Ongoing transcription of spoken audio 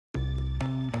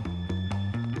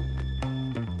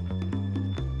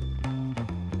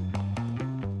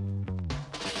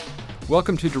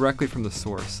Welcome to Directly from the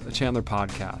Source, a Chandler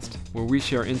podcast, where we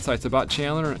share insights about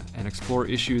Chandler and explore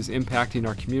issues impacting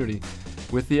our community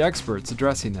with the experts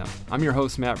addressing them. I'm your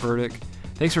host, Matt Burdick.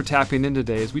 Thanks for tapping in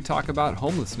today as we talk about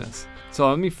homelessness. So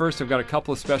let me first, I've got a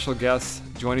couple of special guests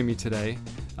joining me today.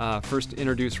 First,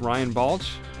 introduce Riann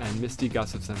Balch and Misty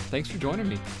Gustafson. Thanks for joining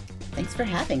me. Thanks for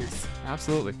having us.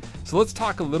 Absolutely. So let's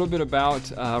talk a little bit about,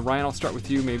 Riann, I'll start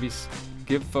with you. Maybe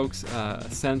give folks a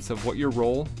sense of what your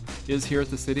role is here at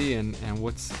the city and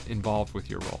what's involved with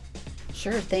your role.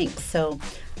 Sure, thanks. So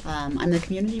I'm the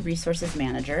Community Resources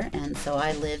Manager, and so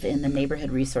I live in the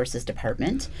Neighborhood Resources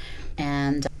Department.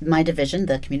 And my division,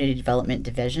 the Community Development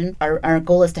Division, our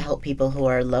goal is to help people who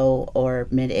are low or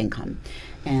mid-income.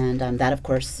 And that, of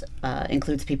course,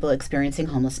 includes people experiencing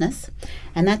homelessness.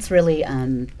 And that's really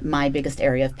my biggest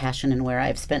area of passion and where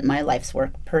I've spent my life's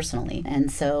work personally.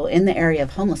 And so in the area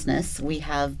of homelessness, we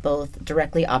have both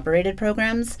directly operated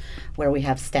programs where we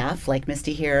have staff like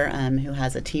Misty here who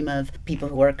has a team of people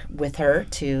who work with her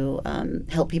to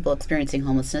help people experiencing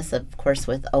homelessness, of course,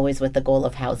 always with the goal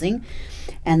of housing.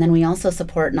 And then we also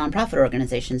support nonprofit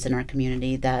organizations in our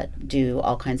community that do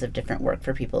all kinds of different work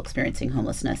for people experiencing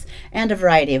homelessness and a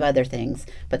variety of other things.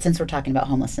 But since we're talking about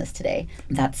homelessness today,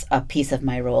 that's a piece of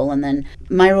my role. And then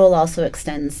my role also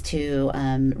extends to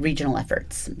regional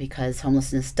efforts because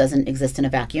homelessness doesn't exist in a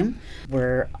vacuum.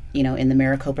 We're in the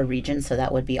Maricopa region, so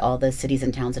that would be all the cities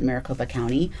and towns in Maricopa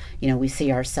County. We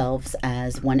see ourselves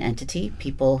as one entity.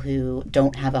 People who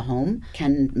don't have a home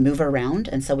can move around,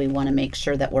 and so we want to make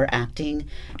sure that we're acting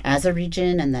as a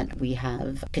region and that we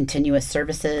have continuous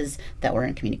services, that we're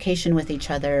in communication with each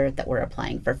other, that we're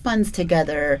applying for funds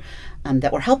together,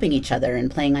 that we're helping each other and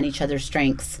playing on each other's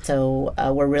strengths. So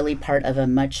we're really part of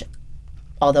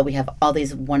although we have all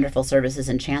these wonderful services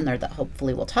in Chandler that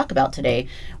hopefully we'll talk about today,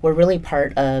 we're really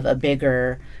part of a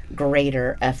bigger,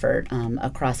 greater effort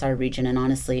across our region and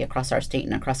honestly across our state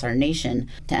and across our nation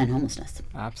to end homelessness.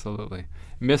 Absolutely.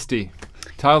 Misty,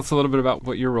 tell us a little bit about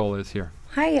what your role is here.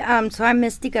 Hi, so I'm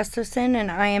Misty Gustafson,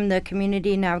 and I am the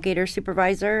Community Navigator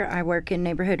Supervisor. I work in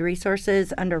Neighborhood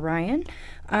Resources under Riann,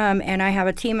 and I have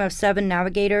a team of 7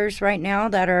 navigators right now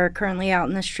that are currently out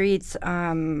in the streets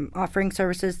offering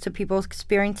services to people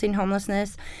experiencing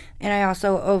homelessness. And I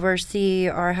also oversee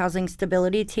our housing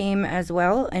stability team as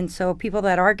well. And so people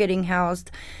that are getting housed,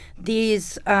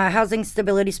 these housing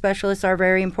stability specialists are a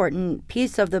very important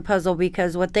piece of the puzzle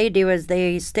because what they do is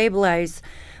they stabilize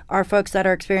our folks that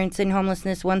are experiencing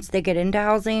homelessness once they get into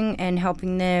housing and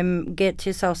helping them get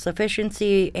to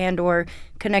self-sufficiency and or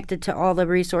connected to all the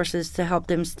resources to help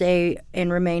them stay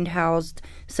and remain housed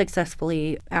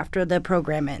successfully after the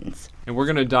program ends. And we're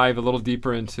going to dive a little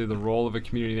deeper into the role of a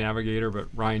community navigator,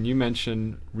 but Riann, you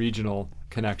mentioned regional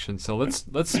connection. So let's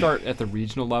start at the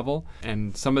regional level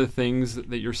and some of the things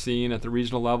that you're seeing at the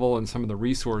regional level and some of the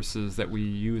resources that we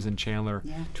use in Chandler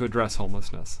to address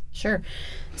homelessness. Sure.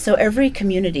 So every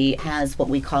community has what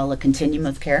we call a continuum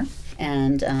of care,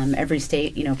 and every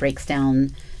state, breaks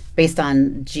down based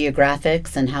on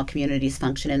geographics and how communities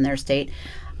function in their state.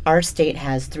 Our state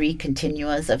has 3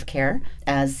 continuas of care.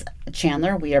 As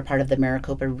Chandler, we are part of the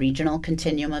Maricopa Regional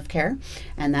Continuum of Care,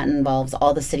 and that involves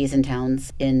all the cities and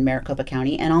towns in Maricopa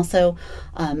County and also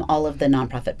all of the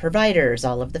nonprofit providers,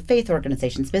 all of the faith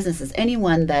organizations, businesses,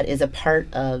 anyone that is a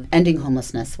part of ending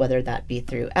homelessness, whether that be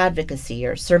through advocacy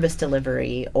or service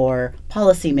delivery or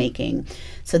policy making.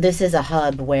 So this is a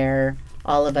hub where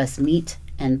all of us meet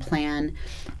and plan.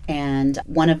 And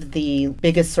one of the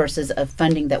biggest sources of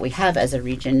funding that we have as a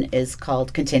region is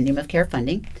called Continuum of Care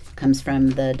funding. It comes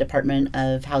from the Department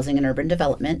of Housing and Urban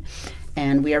Development.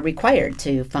 And we are required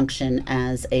to function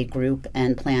as a group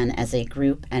and plan as a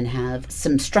group and have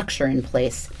some structure in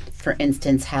place. For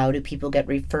instance, how do people get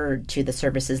referred to the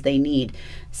services they need?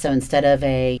 So instead of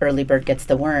a early bird gets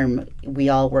the worm, we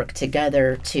all work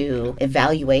together to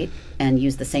evaluate and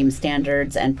use the same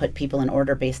standards and put people in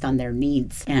order based on their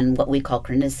needs and what we call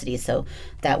chronicity. So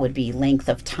that would be length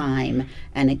of time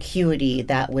and acuity.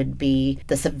 That would be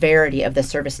the severity of the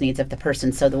service needs of the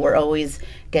person. So that we're always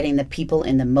getting the people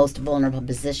in the most vulnerable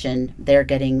position. They're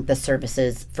getting the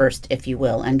services first, if you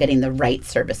will, and getting the right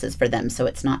services for them. So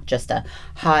it's not just a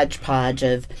hodgepodge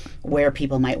of where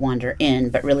people might wander in,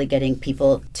 but really getting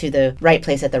people to the right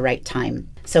place at the right time.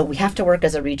 So we have to work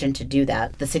as a region to do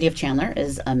that. The City of Chandler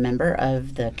is a member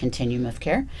of the Continuum of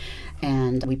Care,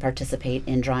 and we participate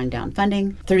in drawing down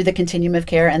funding through the Continuum of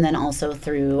Care and then also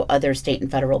through other state and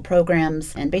federal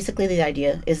programs. And basically the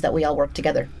idea is that we all work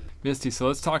together. Misty, so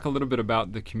let's talk a little bit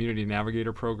about the Community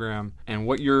Navigator program and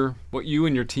what you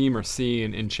and your team are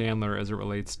seeing in Chandler as it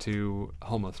relates to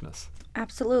homelessness.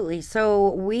 Absolutely. So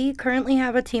we currently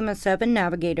have a team of 7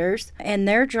 navigators, and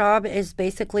their job is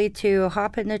basically to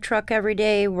hop in the truck every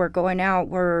day. We're going out,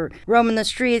 we're roaming the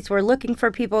streets, we're looking for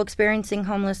people experiencing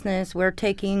homelessness. We're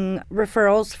taking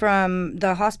referrals from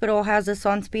the hospital has us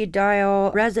on speed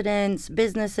dial, residents,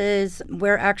 businesses.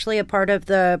 We're actually a part of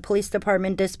the police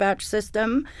department dispatch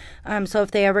system. So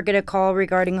if they ever get a call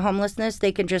regarding homelessness,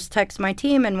 they can just text my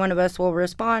team and one of us will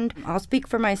respond. I'll speak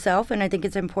for myself, and I think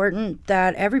it's important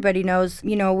that everybody knows,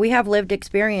 we have lived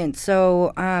experience.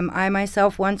 So I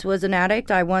myself once was an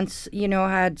addict. I once,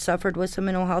 had suffered with some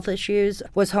mental health issues,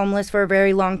 was homeless for a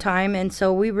very long time. And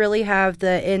so we really have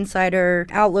the insider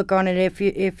outlook on it,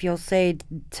 if you'll say,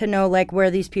 to know like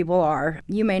where these people are.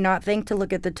 You may not think to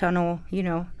look at the tunnel,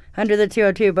 under the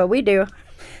 202, but we do.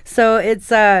 So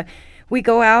it's we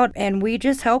go out and we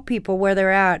just help people where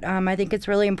they're at. I think it's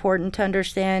really important to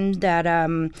understand that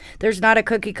there's not a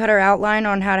cookie cutter outline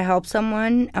on how to help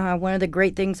someone. One of the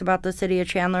great things about the city of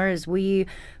Chandler is we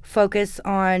focus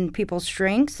on people's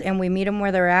strengths and we meet them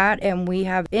where they're at, and we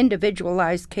have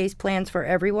individualized case plans for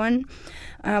everyone.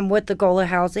 With the goal of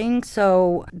housing.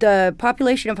 So the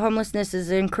population of homelessness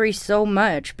has increased so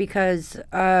much because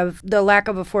of the lack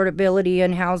of affordability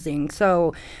in housing.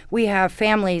 So we have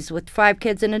families with 5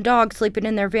 kids and a dog sleeping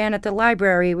in their van at the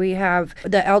library. We have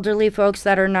the elderly folks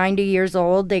that are 90 years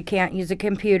old. They can't use a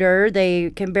computer.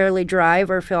 They can barely drive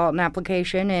or fill out an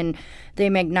application, and they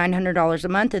make $900 a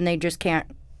month, and they just can't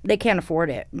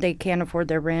afford it. They can't afford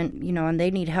their rent, and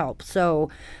they need help. So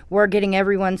we're getting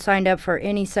everyone signed up for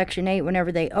any Section 8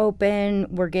 whenever they open.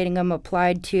 We're getting them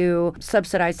applied to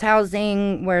subsidized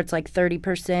housing where it's like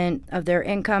 30% of their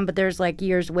income, but there's like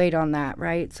years wait on that,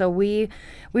 right? So we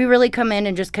really come in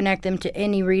and just connect them to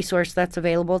any resource that's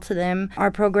available to them.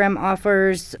 Our program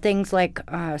offers things like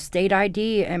state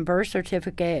ID and birth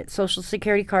certificate, social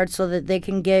security cards, so that they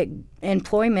can get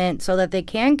employment, so that they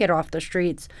can get off the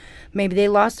streets. Maybe they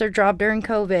lost their job during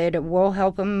COVID. We'll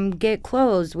help them get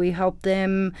clothes. We help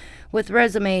them with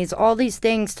resumes, all these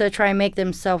things to try and make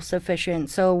them self-sufficient.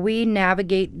 So we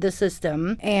navigate the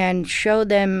system and show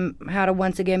them how to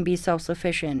once again be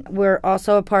self-sufficient. We're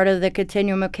also a part of the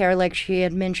continuum of care, like she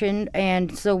had mentioned,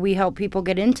 and so we help people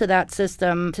get into that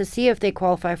system to see if they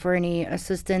qualify for any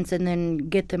assistance and then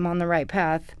get them on the right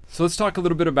path. So let's talk a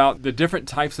little bit about the different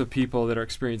types of people that are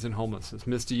experiencing homelessness.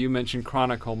 Misty, you mentioned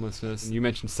chronic homelessness, and you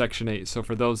mentioned Section 8. So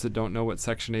for those that don't know what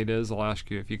Section 8 is, I'll ask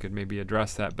you if you could maybe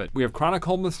address that. But we have chronic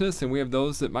homelessness, and we have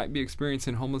those that might be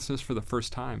experiencing homelessness for the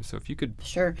first time. So if you could...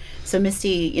 Sure. So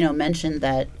Misty, mentioned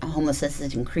that homelessness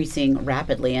is increasing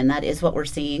rapidly, and that is what we're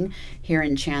seeing here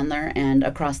in Chandler and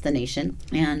across the nation.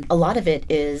 And a lot of it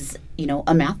is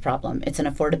a math problem. It's an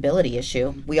affordability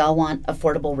issue. We all want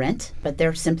affordable rent, but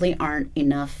there simply aren't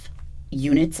enough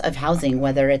units of housing,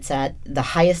 whether it's at the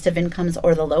highest of incomes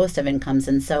or the lowest of incomes.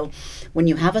 And so when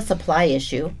you have a supply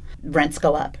issue, rents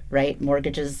go up, right?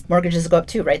 Mortgages go up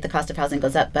too, right? The cost of housing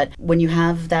goes up. But when you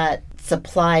have that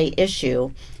supply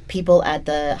issue, people at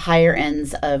the higher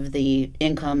ends of the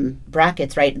income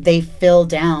brackets, right, they fill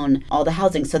down all the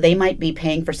housing. So they might be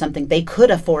paying for something they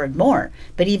could afford more,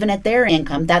 but even at their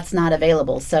income, that's not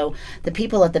available. So the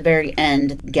people at the very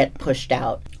end get pushed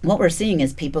out. What we're seeing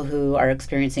is people who are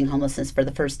experiencing homelessness for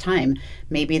the first time.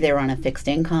 Maybe they were on a fixed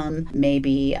income.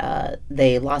 Maybe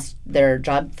they lost their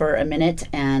job for a minute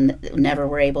and never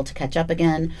were able to catch up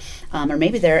again. Or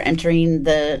maybe they're entering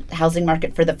the housing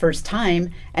market for the first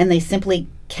time and they simply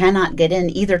cannot get in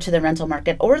either to the rental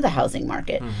market or the housing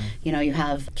market. Mm-hmm. You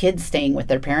have kids staying with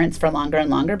their parents for longer and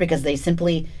longer because they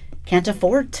simply can't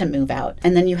afford to move out.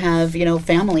 And then you have,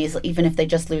 families, even if they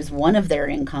just lose one of their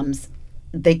incomes,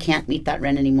 they can't meet that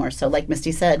rent anymore. So like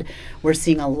Misty said, we're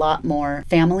seeing a lot more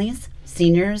families,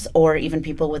 seniors, or even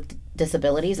people with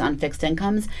disabilities on fixed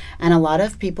incomes. And a lot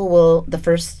of people the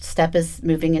first step is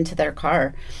moving into their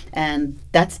car. And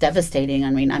that's devastating. I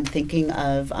mean, I'm thinking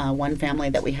of one family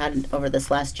that we had over this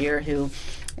last year who,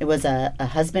 it was a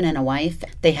husband and a wife.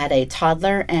 They had a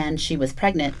toddler and she was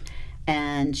pregnant.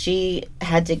 And she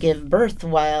had to give birth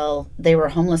while they were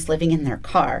homeless, living in their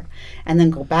car, and then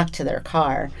go back to their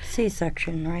car.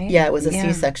 C-section, right? Yeah, it was a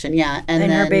C-section, yeah. And then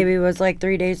her baby was like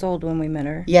 3 days old when we met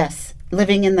her. Yes,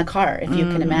 living in the car, if you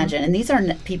can imagine. And these are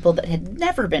people that had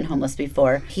never been homeless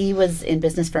before. He was in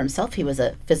business for himself. He was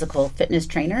a physical fitness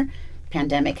trainer.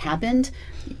 Pandemic happened.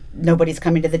 Nobody's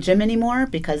coming to the gym anymore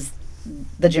because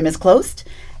the gym is closed.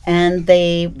 And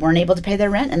they weren't able to pay their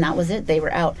rent, and that was it. They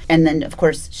were out. And then, of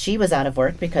course, she was out of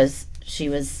work because she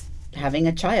was having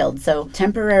a child. So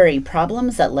temporary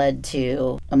problems that led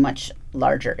to a much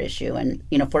larger issue. And,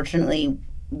 fortunately,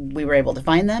 we were able to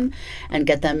find them and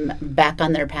get them back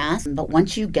on their path. But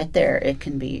once you get there, it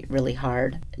can be really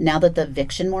hard. Now that the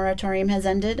eviction moratorium has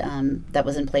ended, that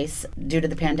was in place due to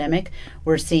the pandemic,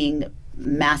 we're seeing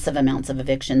massive amounts of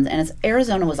evictions. And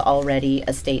Arizona was already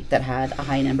a state that had a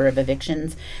high number of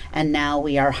evictions, and now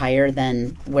we are higher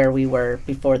than where we were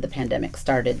before the pandemic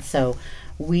started. So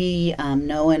we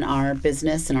know in our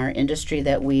business and our industry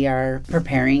that we are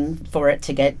preparing for it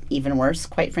to get even worse,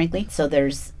 quite frankly. So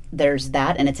there's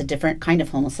that, and it's a different kind of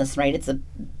homelessness, right? It's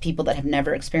people that have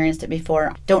never experienced it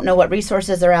before, don't know what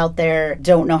resources are out there,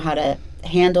 don't know how to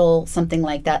handle something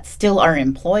like that, still are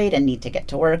employed and need to get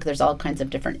to work. There's all kinds of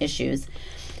different issues.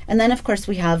 And then, of course,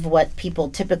 we have what people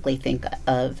typically think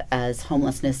of as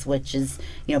homelessness, which is,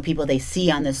 people they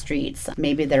see on the streets.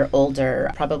 Maybe they're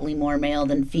older, probably more male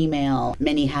than female.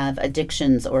 Many have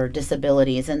addictions or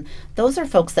disabilities. And those are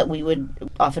folks that we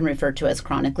would often refer to as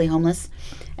chronically homeless.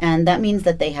 And that means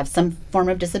that they have some form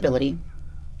of disability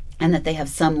and that they have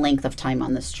some length of time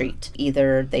on the street.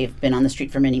 Either they've been on the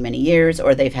street for many, many years,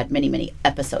 or they've had many, many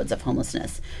episodes of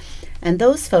homelessness. And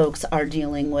those folks are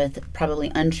dealing with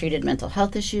probably untreated mental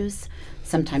health issues,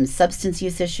 sometimes substance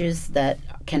use issues that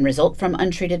can result from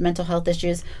untreated mental health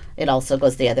issues. It also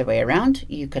goes the other way around.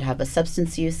 You could have a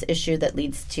substance use issue that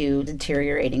leads to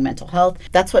deteriorating mental health.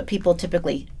 That's what people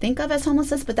typically think of as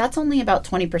homelessness, but that's only about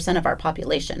 20% of our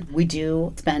population. We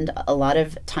do spend a lot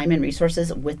of time and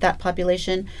resources with that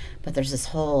population, but there's this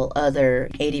whole other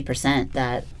 80%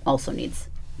 that also needs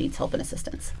help and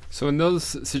assistance. So in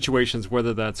those situations,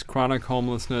 whether that's chronic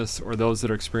homelessness or those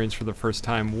that are experienced for the first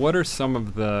time, what are some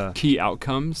of the key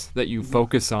outcomes that you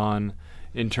focus on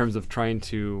in terms of trying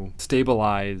to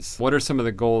stabilize? What are some of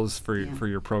the goals for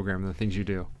your program, the things you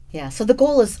do? Yeah, so the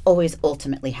goal is always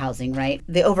ultimately housing, right?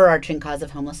 The overarching cause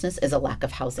of homelessness is a lack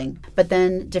of housing. But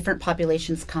then different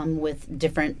populations come with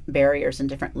different barriers and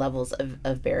different levels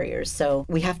of barriers. So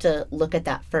we have to look at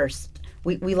that first.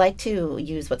 We like to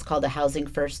use what's called a housing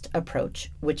first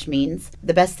approach, which means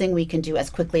the best thing we can do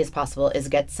as quickly as possible is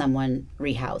get someone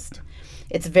rehoused.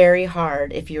 It's very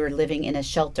hard if you're living in a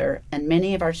shelter, and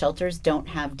many of our shelters don't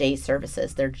have day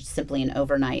services. They're just simply an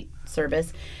overnight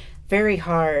service. Very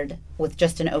hard with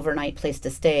just an overnight place to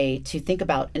stay to think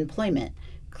about employment,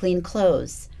 clean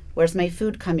clothes, where's my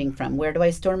food coming from, where do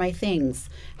I store my things,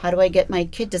 how do I get my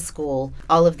kid to school,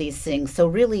 all of these things. So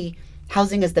really,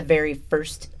 housing is the very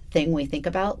first thing we think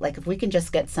about. Like if we can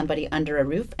just get somebody under a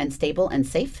roof and stable and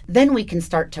safe, then we can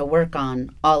start to work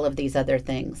on all of these other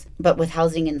things. But with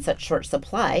housing in such short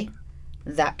supply,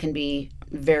 that can be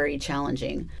very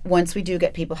challenging. Once we do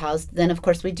get people housed, then of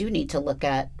course we do need to look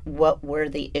at what were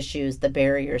the issues, the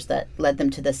barriers that led them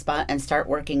to this spot, and start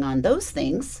working on those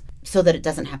things so that it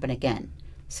doesn't happen again.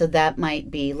 So that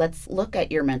might be, let's look at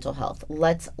your mental health.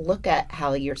 Let's look at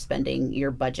how you're spending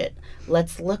your budget.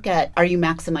 Let's look at, are you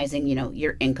maximizing,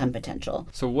 your income potential?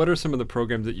 So what are some of the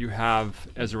programs that you have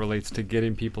as it relates to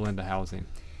getting people into housing?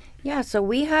 Yeah, so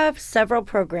we have several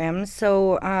programs.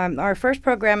 So our first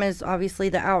program is obviously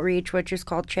the outreach, which is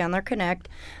called Chandler Connect.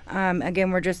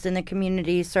 Again, we're just in the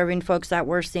community serving folks that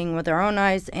we're seeing with our own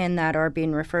eyes and that are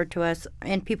being referred to us.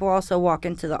 And people also walk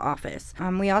into the office.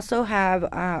 We also have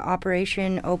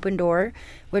Operation Open Door,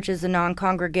 which is a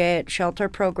non-congregate shelter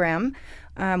program.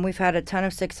 We've had a ton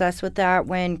of success with that.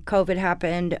 When COVID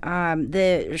happened,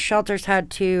 the shelters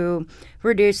had to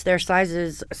reduce their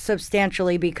sizes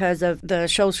substantially because of the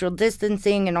social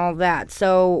distancing and all that.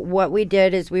 So what we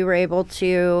did is we were able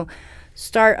to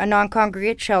start a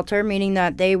non-congregate shelter, meaning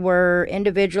that they were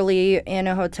individually in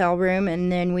a hotel room,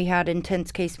 and then we had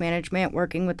intense case management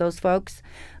working with those folks.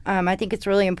 I think it's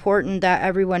really important that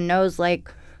everyone knows,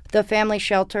 the family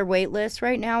shelter wait list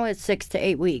right now is 6 to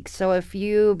 8 weeks. So if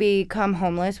you become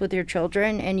homeless with your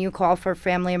children and you call for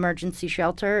family emergency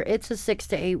shelter, it's a 6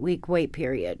 to 8 week wait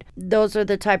period. Those are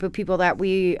the type of people that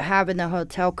we have in the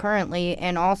hotel currently,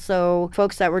 and also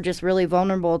folks that were just really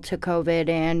vulnerable to COVID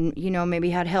and, maybe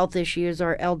had health issues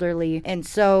or elderly. And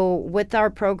so with our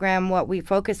program, what we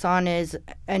focus on is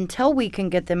until we can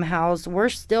get them housed, we're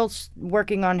still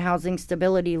working on housing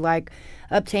stability, like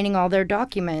obtaining all their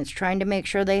documents, trying to make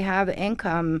sure they have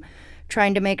income,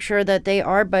 trying to make sure that they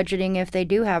are budgeting if they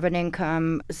do have an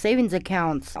income, savings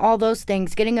accounts, all those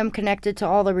things, getting them connected to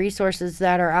all the resources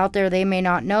that are out there. They may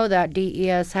not know that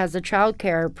DES has a child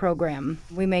care program.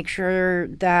 We make sure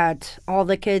that all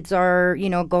the kids are,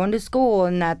 going to school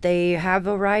and that they have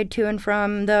a ride to and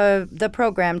from the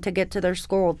program to get to their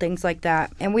school, things like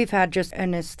that. And we've had just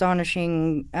an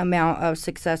astonishing amount of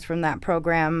success from that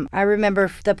program. I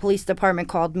remember the police department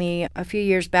called me a few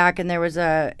years back, and there was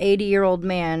a 80-year-old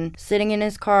man sitting sitting in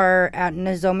his car at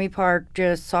Nozomi Park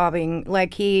just sobbing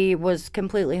like he was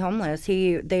completely homeless.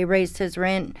 They raised his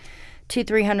rent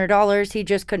 $200-300. He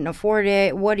just couldn't afford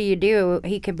it. What do you do?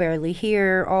 He could barely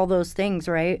hear, all those things,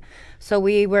 right? So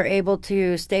we were able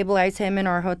to stabilize him in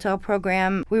our hotel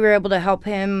program. We were able to help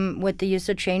him with the use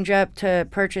of change up to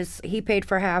purchase. He paid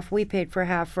for half, we paid for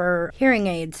half for hearing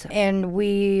aids. And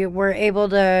we were able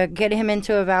to get him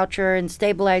into a voucher and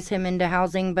stabilize him into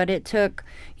housing. But it took,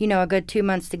 a good 2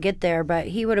 months to get there. But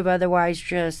he would have otherwise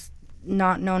just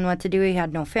not known what to do. He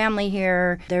had no family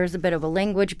here. There was a bit of a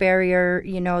language barrier.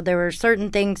 There were certain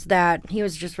things that he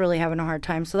was just really having a hard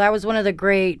time. So that was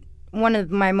one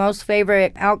of my most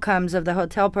favorite outcomes of the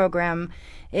hotel program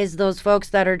is those folks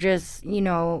that are just,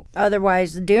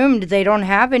 otherwise doomed. They don't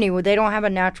have a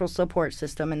natural support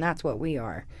system, and that's what we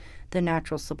are, the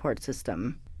natural support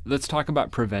system. Let's talk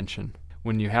about prevention.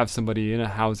 When you have somebody in a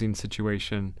housing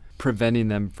situation, preventing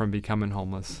them from becoming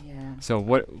homeless. Yeah. So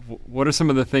what are some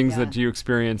of the things that you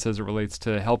experience as it relates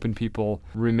to helping people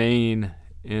remain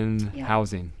in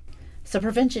housing? So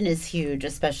prevention is huge,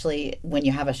 especially when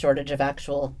you have a shortage of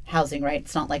actual housing, right?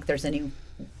 It's not like there's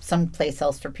someplace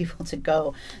else for people to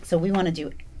go. So we want to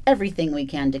do everything we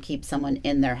can to keep someone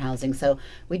in their housing. So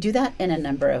we do that in a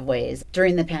number of ways.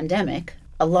 During the pandemic,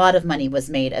 a lot of money was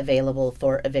made available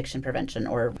for eviction prevention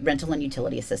or rental and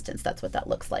utility assistance. That's what that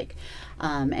looks like.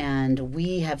 And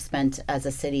we have spent as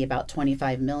a city about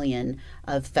 $25 million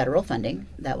of federal funding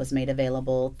that was made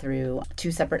available through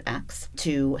 2 separate acts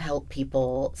to help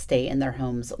people stay in their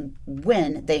homes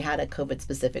when they had a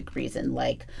COVID-specific reason,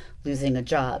 like losing a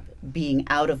job, being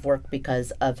out of work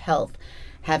because of health,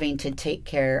 having to take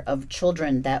care of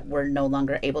children that were no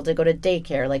longer able to go to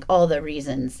daycare, like all the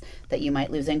reasons that you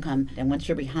might lose income. And once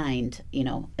you're behind,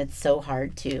 it's so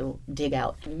hard to dig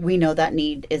out. We know that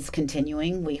need is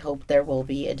continuing. We hope there will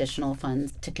be additional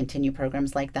funds to continue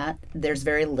programs like that. There's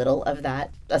very little of that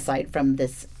aside from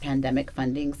this pandemic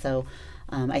funding. So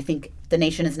I think the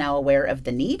nation is now aware of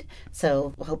the need,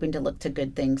 so hoping to look to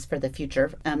good things for the future.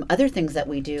 Other things that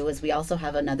we do is we also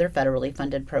have another federally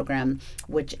funded program,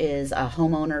 which is a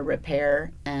homeowner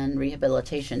repair and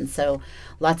rehabilitation. So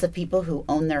lots of people who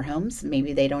own their homes,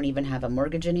 maybe they don't even have a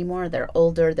mortgage anymore, they're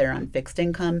older, they're on fixed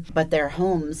income, but their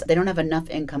homes, they don't have enough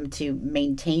income to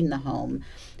maintain the home.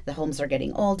 The homes are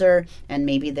getting older, and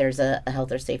maybe there's a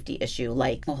health or safety issue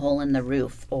like a hole in the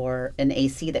roof or an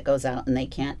AC that goes out and they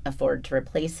can't afford to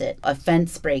replace it. A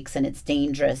fence breaks and it's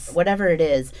dangerous, whatever it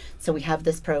is. So we have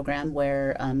this program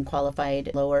where qualified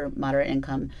lower moderate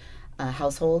income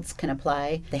households can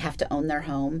apply. They have to own their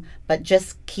home, but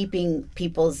just keeping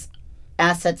people's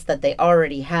assets that they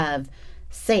already have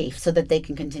safe so that they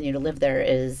can continue to live there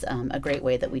is a great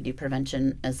way that we do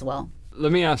prevention as well.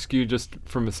 Let me ask you, just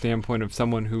from a standpoint of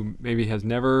someone who maybe has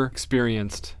never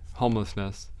experienced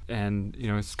homelessness and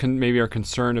maybe are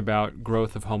concerned about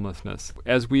growth of homelessness.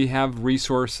 As we have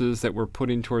resources that we're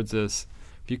putting towards this,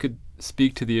 if you could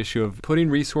speak to the issue of putting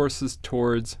resources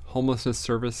towards homelessness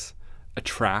service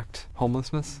attract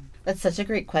homelessness? That's such a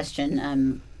great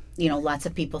question. Lots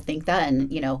of people think that,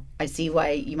 and, I see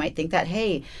why you might think that,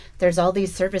 hey, there's all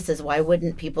these services. Why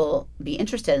wouldn't people be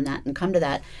interested in that and come to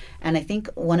that? And I think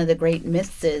one of the great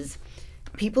myths is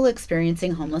people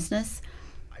experiencing homelessness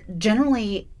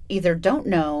generally either don't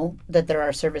know that there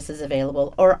are services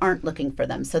available or aren't looking for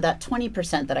them. So that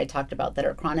 20% that I talked about that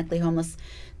are chronically homeless,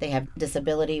 they have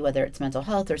disability, whether it's mental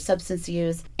health or substance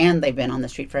use, and they've been on the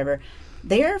street forever.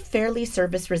 They are fairly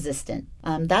service resistant.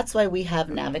 That's why we have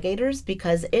navigators,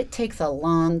 because it takes a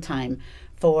long time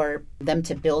for them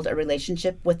to build a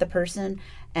relationship with the person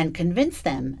and convince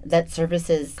them that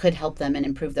services could help them and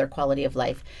improve their quality of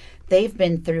life. They've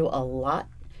been through a lot.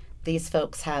 These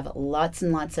folks have lots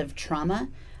and lots of trauma.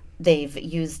 They've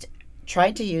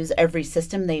tried to use every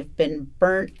system. They've been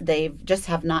burnt. They just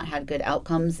have not had good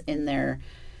outcomes in their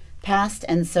past.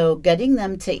 And so getting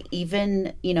them to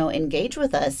even, engage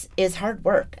with us is hard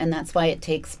work. And that's why it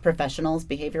takes professionals,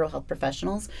 behavioral health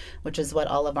professionals, which is what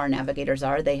all of our navigators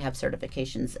are. They have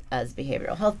certifications as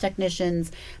behavioral health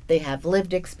technicians. They have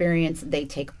lived experience. They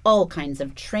take all kinds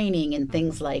of training in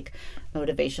things like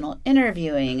motivational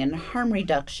interviewing and harm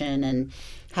reduction and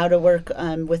how to work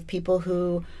with people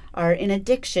who are in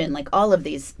addiction, like all of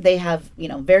these. They have,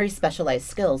 very specialized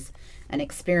skills and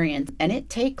experience. And it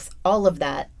takes all of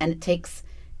that, and it takes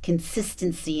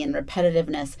consistency and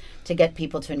repetitiveness to get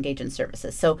people to engage in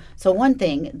services. So one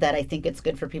thing that I think it's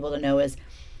good for people to know is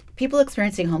people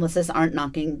experiencing homelessness aren't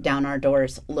knocking down our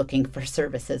doors looking for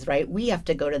services, right? We have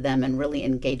to go to them and really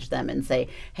engage them and say,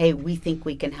 hey, we think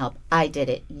we can help. I did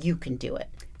it. You can do it.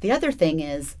 The other thing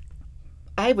is,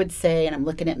 I would say, and I'm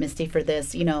looking at Misty for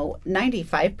this,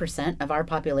 95% of our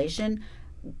population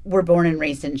were born and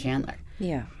raised in Chandler.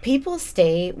 Yeah. People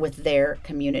stay with their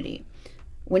community.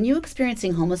 When you're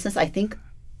experiencing homelessness, I think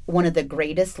one of the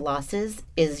greatest losses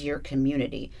is your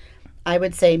community. I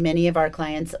would say many of our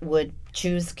clients would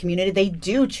choose community. They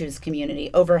do choose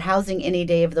community over housing any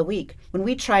day of the week. When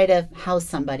we try to house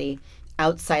somebody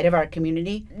outside of our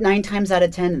community, 9 times out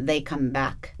of 10, they come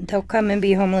back. They'll come and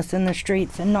be homeless in the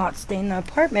streets and not stay in the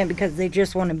apartment because they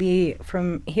just want to be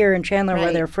from here in Chandler,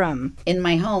 where they're from. In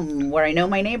my home, where I know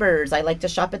my neighbors, I like to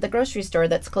shop at the grocery store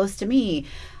that's close to me.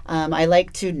 I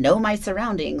like to know my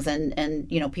surroundings, and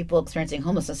people experiencing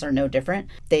homelessness are no different.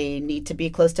 They need to be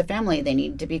close to family. They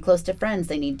need to be close to friends.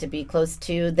 They need to be close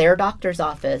to their doctor's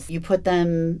office. You put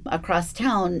them across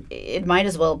town, it might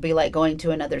as well be like going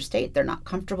to another state. They're not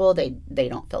comfortable. They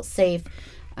don't feel safe.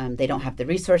 They don't have the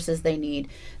resources they need.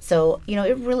 So,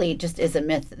 it really just is a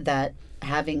myth that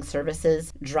having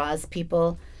services draws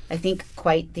people. I think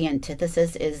quite the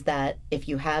antithesis is that if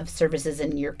you have services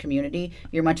in your community,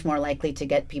 you're much more likely to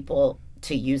get people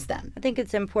to use them. I think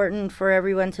it's important for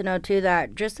everyone to know, too,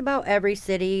 that just about every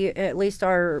city, at least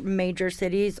our major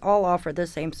cities, all offer the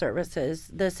same services.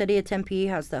 The city of Tempe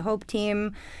has the Hope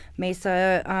Team.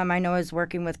 Mesa, I know, is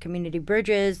working with community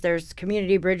bridges. There's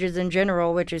community bridges in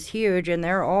general, which is huge, and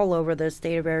they're all over the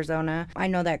state of Arizona. I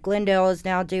know that Glendale is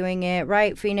now doing it,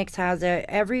 right? Phoenix has it.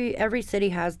 Every city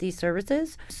has these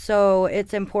services. So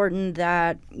it's important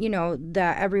that,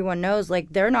 that everyone knows,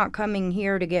 they're not coming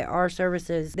here to get our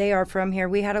services. They are from here.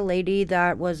 We had a lady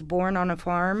that was born on a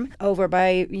farm over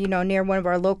by, near one of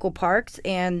our local parks,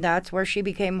 and that's where she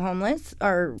became homeless,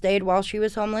 or stayed while she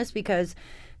was homeless, because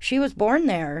she was born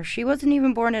there. She wasn't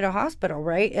even born at a hospital,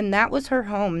 right? And that was her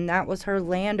home. That was her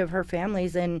land of her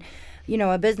family's. And,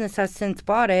 a business has since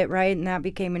bought it, right? And that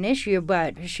became an issue.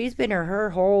 But she's been here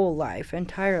her whole life,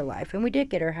 entire life. And we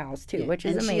did get her house, too, which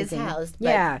is amazing. And she is housed.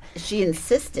 But she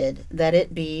insisted that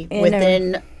it be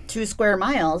within 2 square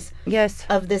miles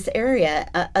of this area.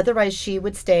 Otherwise, she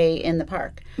would stay in the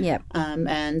park. Yep.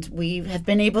 And we have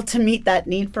been able to meet that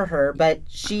need for her. But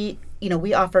she...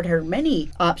 we offered her many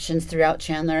options throughout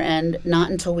Chandler, and not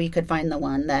until we could find the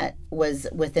one that was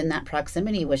within that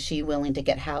proximity was she willing to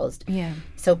get housed. Yeah.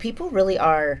 So people really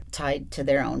are tied to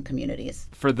their own communities.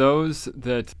 For those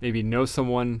that maybe know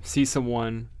someone, see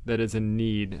someone that is in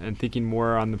need, and thinking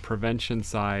more on the prevention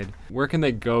side, where can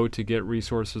they go to get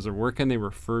resources, or where can they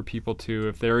refer people to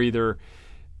if they're either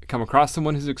come across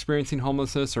someone who's experiencing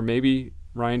homelessness, or maybe,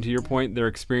 Riann, to your point, they're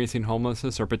experiencing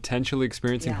homelessness or potentially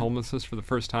experiencing homelessness for the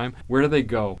first time? Where do they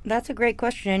go? That's a great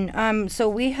question. So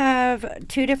we have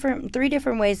 3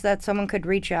 different ways that someone could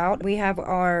reach out. We have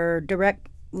our direct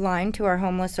line to our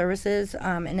homeless services,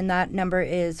 and then that number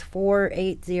is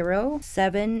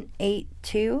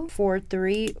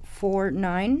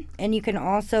 480-782-4349. And you can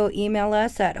also email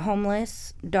us at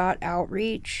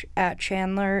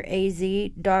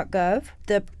homeless.outreach@chandleraz.gov.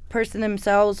 The person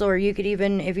themselves, or you could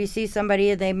even, if you see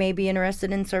somebody they may be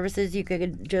interested in services, you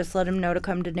could just let them know to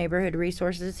come to Neighborhood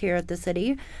Resources here at the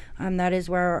city. That is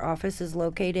where our office is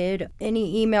located.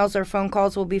 Any emails or phone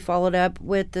calls will be followed up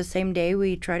with the same day.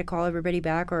 We try to call everybody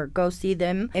back or go see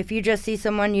them. If you just see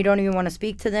someone, you don't even want to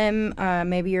speak to them,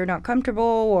 maybe you're not comfortable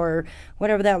or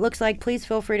whatever that looks like, please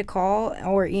feel free to call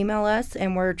or email us,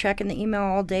 and we're checking the email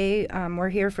all day. We're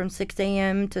here from 6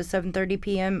 a.m. to 7:30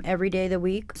 p.m. every day of the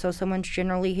week, so someone's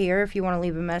generally here. If you want to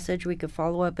leave a message, we could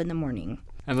follow up in the morning.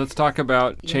 And let's talk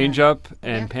about change up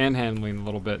and panhandling a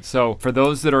little bit. So for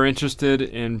those that are interested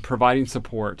in providing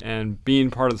support and being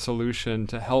part of the solution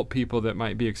to help people that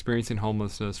might be experiencing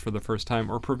homelessness for the first time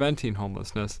or preventing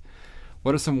homelessness,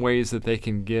 what are some ways that they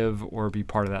can give or be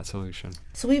part of that solution?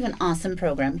 So we have an awesome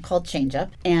program called Change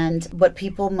Up. And what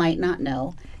people might not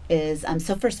know is,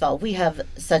 so first of all, we have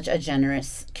such a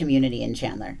generous community in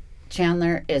Chandler.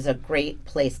 Chandler is a great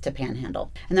place to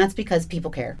panhandle, and that's because people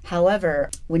care. However,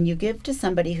 when you give to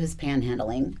somebody who's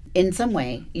panhandling, in some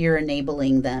way, you're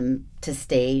enabling them to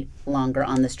stay longer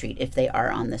on the street if they are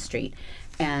on the street.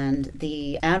 And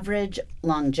the average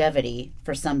longevity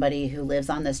for somebody who lives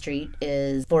on the street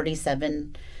is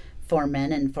 47 for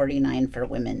men and 49 for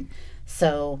women.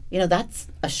 So, that's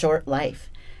a short life.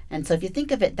 And so if you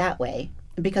think of it that way,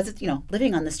 because it's,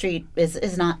 living on the street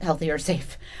is not healthy or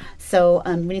safe. So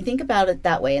when you think about it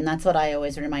that way, and that's what I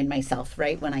always remind myself,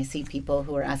 right? When I see people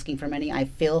who are asking for money, I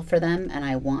feel for them and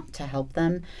I want to help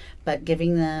them. But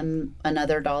giving them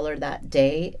another $1 that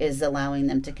day is allowing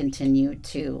them to continue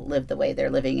to live the way they're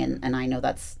living. And I know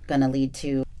that's going to lead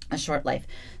to a short life.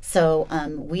 So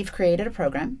we've created a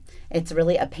program. It's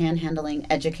really a panhandling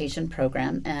education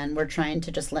program. And we're trying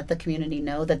to just let the community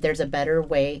know that there's a better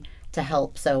way to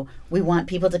help. So we want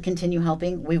people to continue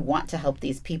helping. We want to help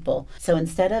these people. So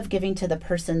instead of giving to the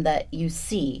person that you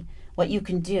see, what you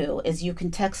can do is you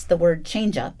can text the word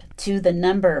change up to the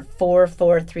number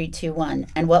 44321.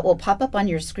 And what will pop up on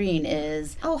your screen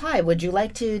is, oh, hi, would you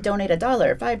like to donate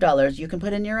 $1, $5? You can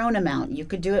put in your own amount. You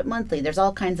could do it monthly. There's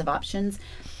all kinds of options.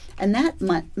 And that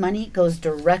money goes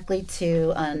directly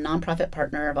to a nonprofit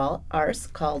partner of ours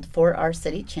called For Our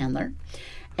City, Chandler.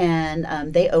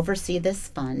 And they oversee this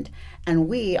fund. And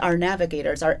we, our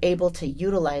navigators, are able to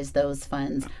utilize those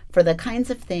funds for the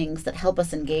kinds of things that help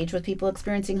us engage with people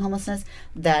experiencing homelessness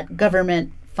that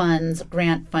government funds,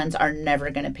 grant funds are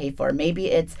never going to pay for. Maybe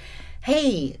it's,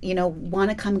 hey, want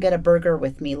to come get a burger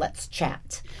with me? Let's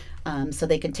chat. So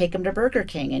they can take them to Burger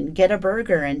King and get a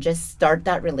burger and just start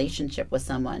that relationship with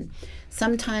someone.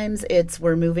 Sometimes it's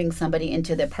we're moving somebody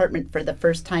into the apartment for the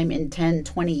first time in 10,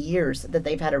 20 years that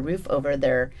they've had a roof over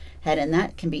their head, and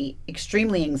that can be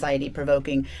extremely anxiety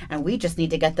provoking. And we just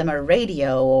need to get them a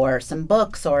radio or some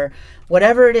books or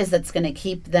whatever it is that's going to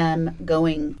keep them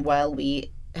going while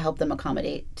we help them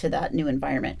accommodate to that new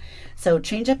environment. So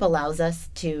Change Up allows us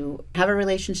to have a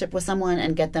relationship with someone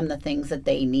and get them the things that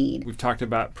they need. We've talked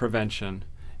about prevention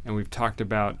and we've talked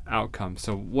about outcomes.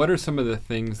 So what are some of the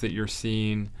things that you're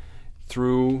seeing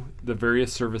through the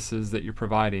various services that you're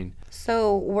providing?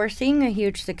 So we're seeing a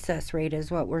huge success rate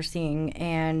is what we're seeing.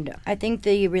 And I think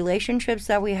the relationships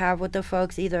that we have with the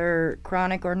folks, either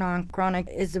chronic or non-chronic,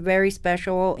 is a very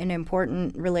special and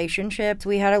important relationship.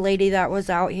 We had a lady that was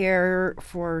out here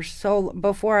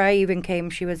before I even came,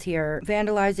 she was here,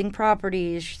 vandalizing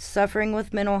properties, suffering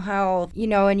with mental health,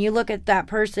 and you look at that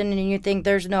person and you think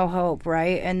there's no hope,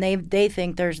 right? And they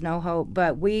think there's no hope.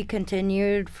 But we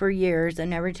continued for years,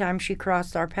 and every time she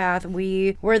crossed our path,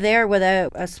 we were there with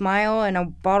a smile and a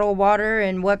bottle of water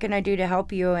and what can I do to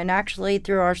help you? And actually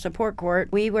through our support court,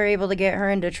 we were able to get her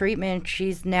into treatment.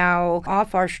 She's now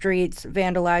off our streets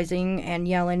vandalizing and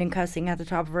yelling and cussing at the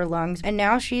top of her lungs. And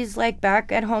now she's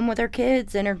back at home with her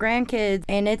kids and her grandkids.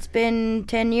 And it's been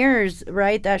 10 years,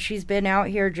 right, that she's been out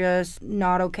here just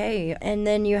not okay. And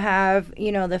then you have,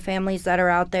 the families that are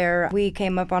out there. We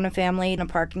came up on a family in a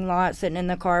parking lot sitting in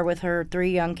the car with her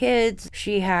 3 young kids.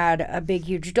 She had a big,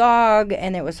 huge dog,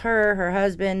 and it was her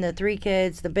husband, the 3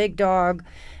 kids, the big dog,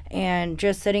 and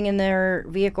just sitting in their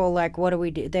vehicle what do we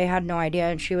do? They had no idea,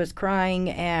 and she was crying,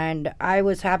 and I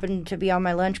happened to be on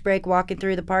my lunch break walking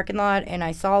through the parking lot, and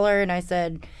I saw her, and I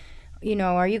said,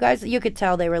 are you guys, you could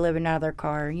tell they were living out of their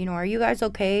car, are you guys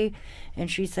okay? And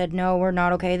she said, no, we're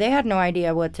not okay. They had no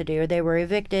idea what to do. They were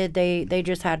evicted. They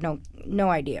just had no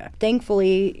idea.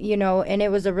 Thankfully, and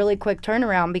it was a really quick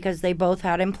turnaround because they both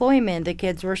had employment. The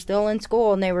kids were still in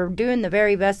school and they were doing the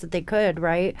very best that they could,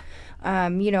 right?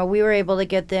 We were able to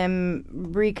get them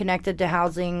reconnected to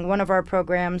housing. One of our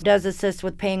programs does assist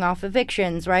with paying off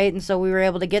evictions, right? And so we were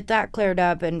able to get that cleared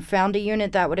up and found a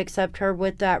unit that would accept her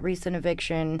with that recent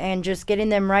eviction and just getting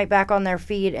them right back on their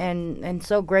feet. And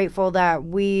so grateful that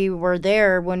we were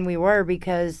there when we were,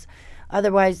 because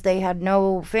otherwise they had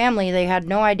no family. They had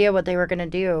no idea what they were going to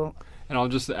do. And I'll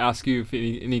just ask you if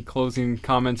any closing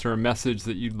comments or a message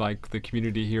that you'd like the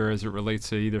community here as it relates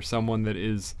to either someone that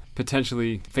is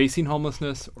potentially facing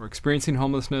homelessness or experiencing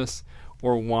homelessness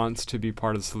or wants to be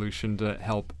part of the solution to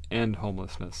help end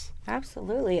homelessness.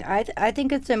 Absolutely. I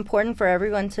think it's important for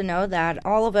everyone to know that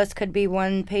all of us could be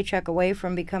one paycheck away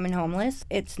from becoming homeless.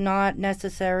 It's not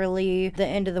necessarily the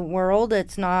end of the world.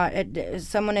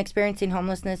 Someone experiencing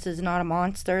homelessness is not a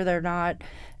monster. They're not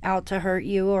out to hurt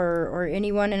you or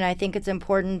anyone. And I think it's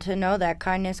important to know that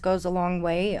kindness goes a long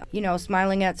way.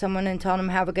 Smiling at someone and telling them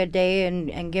have a good day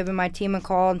and giving my team a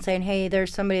call and saying, hey,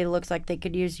 there's somebody that looks like they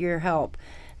could use your help.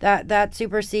 That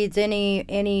supersedes any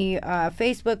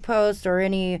Facebook post or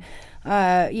any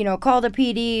call the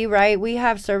PD, right? We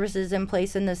have services in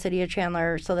place in the city of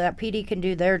Chandler so that PD can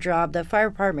do their job, the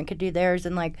fire department can do theirs,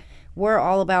 and we're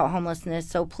all about homelessness.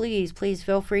 So please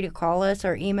feel free to call us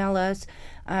or email us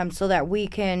so that we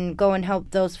can go and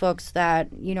help those folks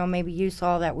that maybe you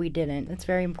saw that we didn't. It's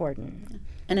very important.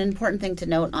 An important thing to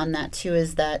note on that, too,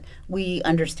 is that we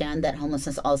understand that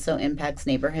homelessness also impacts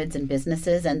neighborhoods and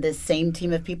businesses. And this same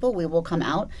team of people, we will come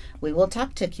out, we will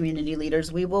talk to community leaders,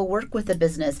 we will work with the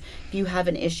business. If you have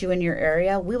an issue in your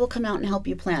area, we will come out and help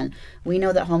you plan. We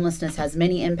know that homelessness has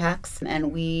many impacts,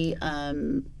 and we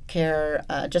care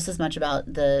just as much about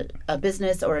a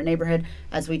business or a neighborhood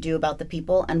as we do about the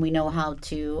people, and we know how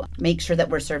to make sure that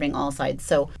we're serving all sides.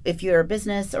 So if you're a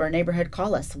business or a neighborhood,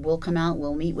 call us. We'll come out,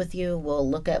 we'll meet with you, we'll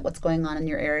look at what's going on in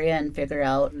your area and figure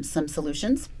out some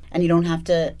solutions. And you don't have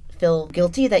to feel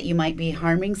guilty that you might be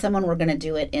harming someone, we're going to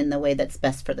do it in the way that's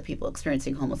best for the people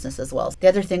experiencing homelessness as well. The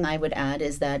other thing I would add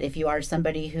is that if you are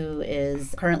somebody who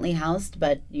is currently housed,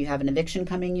 but you have an eviction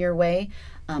coming your way,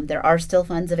 there are still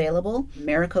funds available.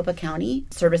 Maricopa County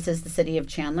services the city of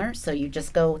Chandler, so you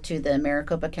just go to the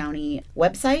Maricopa County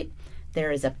website.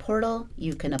 There is a portal.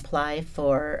 You can apply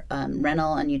for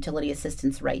rental and utility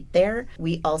assistance right there.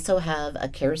 We also have a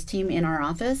CARES team in our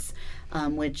office,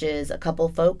 which is a couple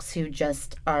folks who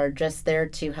are just there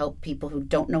to help people who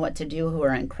don't know what to do, who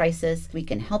are in crisis. We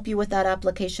can help you with that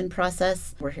application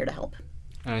process. We're here to help.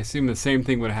 And I assume the same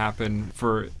thing would happen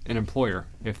for an employer.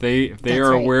 If they That's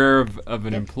are right. aware of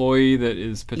an employee that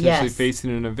is potentially Yes. facing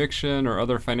an eviction or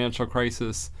other financial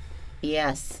crisis.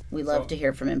 Yes, we love to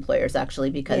hear from employers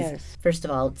actually because first of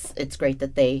all, it's great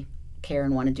that they care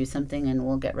and want to do something, and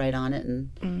we'll get right on it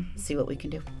and see what we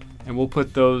can do. And we'll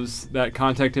put that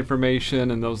contact information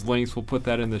and those links, we'll put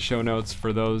that in the show notes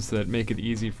for those that make it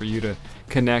easy for you to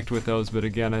connect with those. But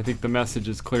again, I think the message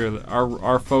is clear that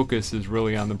our focus is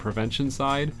really on the prevention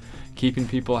side, keeping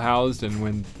people housed,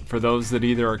 and for those that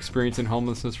either are experiencing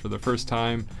homelessness for the first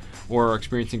time or are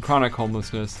experiencing chronic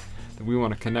homelessness, that we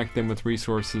want to connect them with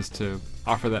resources to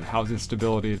offer that housing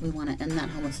stability. We want to end that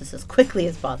homelessness as quickly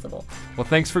as possible. Well,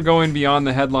 thanks for going beyond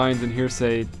the headlines and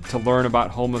hearsay to learn about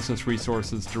homelessness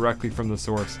resources directly from the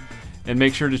source. And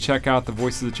make sure to check out the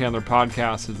Voices of Chandler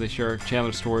podcast as they share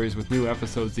Chandler stories with new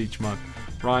episodes each month.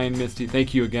 Riann, Misty,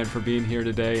 thank you again for being here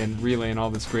today and relaying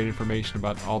all this great information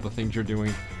about all the things you're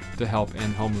doing to help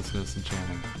end homelessness in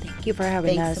Chandler. Thank you for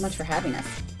having us. Thanks so much for having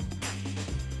us.